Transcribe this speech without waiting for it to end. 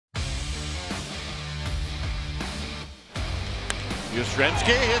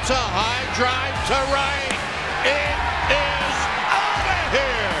Yastrzemski hits a high drive to right. It is out of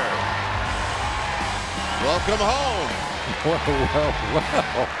here. Welcome home. Well.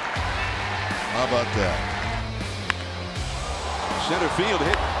 How about that? Center field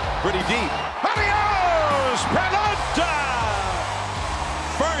hit pretty deep. Adios, pelota!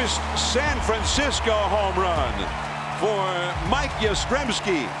 First San Francisco home run for Mike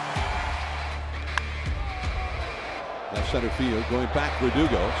Yastrzemski. Left center field, going back,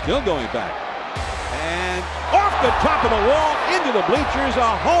 Verdugo, still going back. And off the top of the wall, into the bleachers,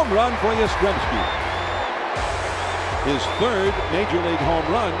 a home run for Yastrzemski. His third Major League home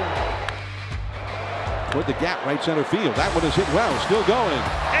run. Toward the gap, right center field. That one is hit well, still going.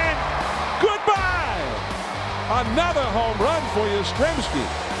 And goodbye! Another home run for Yastrzemski.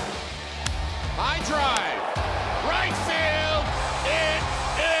 High drive, right field. It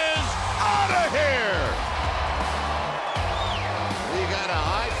is out of here. He got a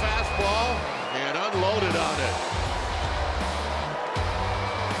high fastball and unloaded on it.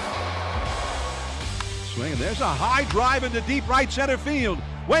 Swing, and there's a high drive into deep right center field.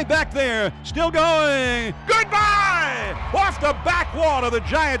 Way back there, still going. Goodbye! Off the back wall of the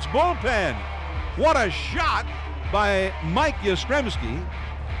Giants bullpen. What a shot by Mike Yastrzemski.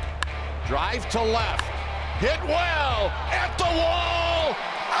 Drive to left, hit well, at the wall,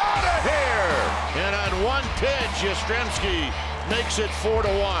 out of here. And on one pitch, Yastrzemski makes it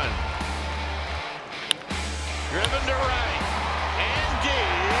 4-1. Driven to right, and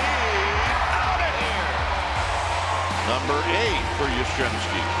deep, out of here. Number 8 for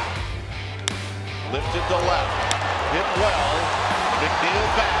Yastrzemski. Lifted to left, hit well, McNeil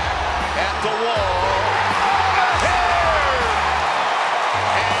back, at the wall, out of here.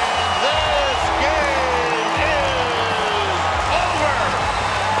 And this game is over.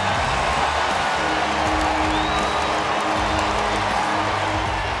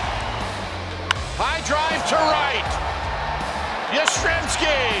 High drive to right.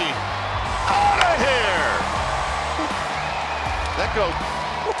 Yastrzemski out of here. That goes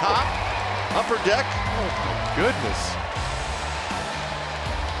top, upper deck. Oh my goodness.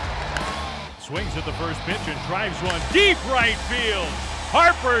 Swings at the first pitch and drives one deep right field.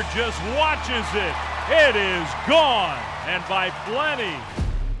 Harper just watches it. It is gone, and by plenty.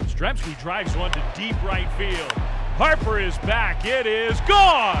 Yastrzemski drives one to deep right field. Harper is back. It is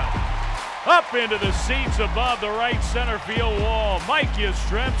gone. Up into the seats above the right center field wall. Mike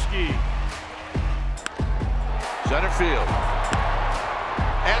Yastrzemski. Center field.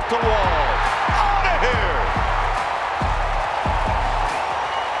 At the wall. Out of here.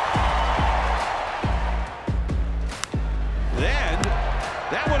 Then,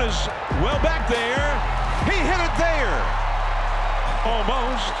 that one is well back there. He hit it there.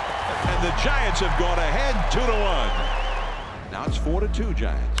 Almost. And the Giants have gone ahead 2-1. Now it's 4-2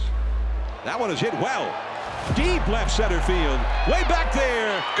 Giants. That one is hit well. Deep left center field. Way back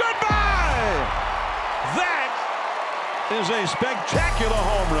there. Goodbye! That is a spectacular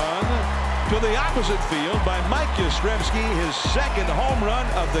home run to the opposite field by Mike Yastrzemski, his second home run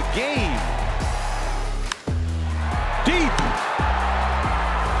of the game. Deep.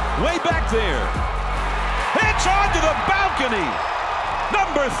 Way back there. Hits onto the balcony.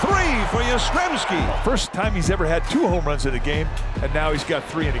 Number 3 for Yastrzemski. First time he's ever had 2 home runs in a game, and now he's got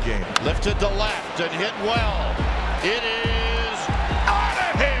 3 in a game. Lifted to left and hit well. It is out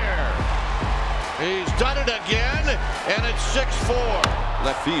of here. He's done it again, and it's 6-4.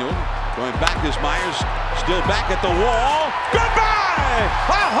 Left field. Going back is Myers. Still back at the wall. Goodbye!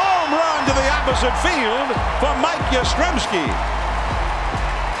 A home run to the opposite field for Mike Yastrzemski.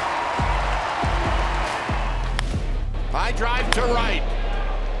 High drive to right.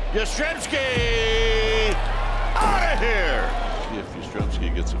 Yastrzemski out of here. See if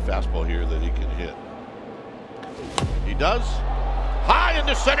Yastrzemski gets a fastball here that he can hit. He does. High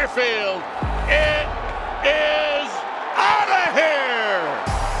into center field. It is out of here.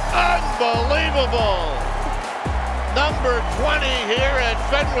 Unbelievable. Number 20 here at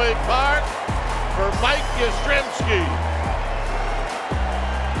Fenway Park for Mike Yastrzemski.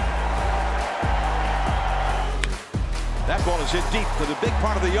 That ball is hit deep to the big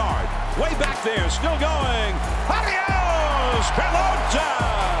part of the yard. Way back there, still going. Adios, pelota!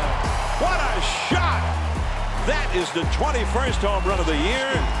 What a shot! That is the 21st home run of the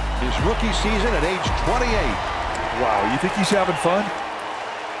year. His rookie season at age 28. Wow, you think he's having fun?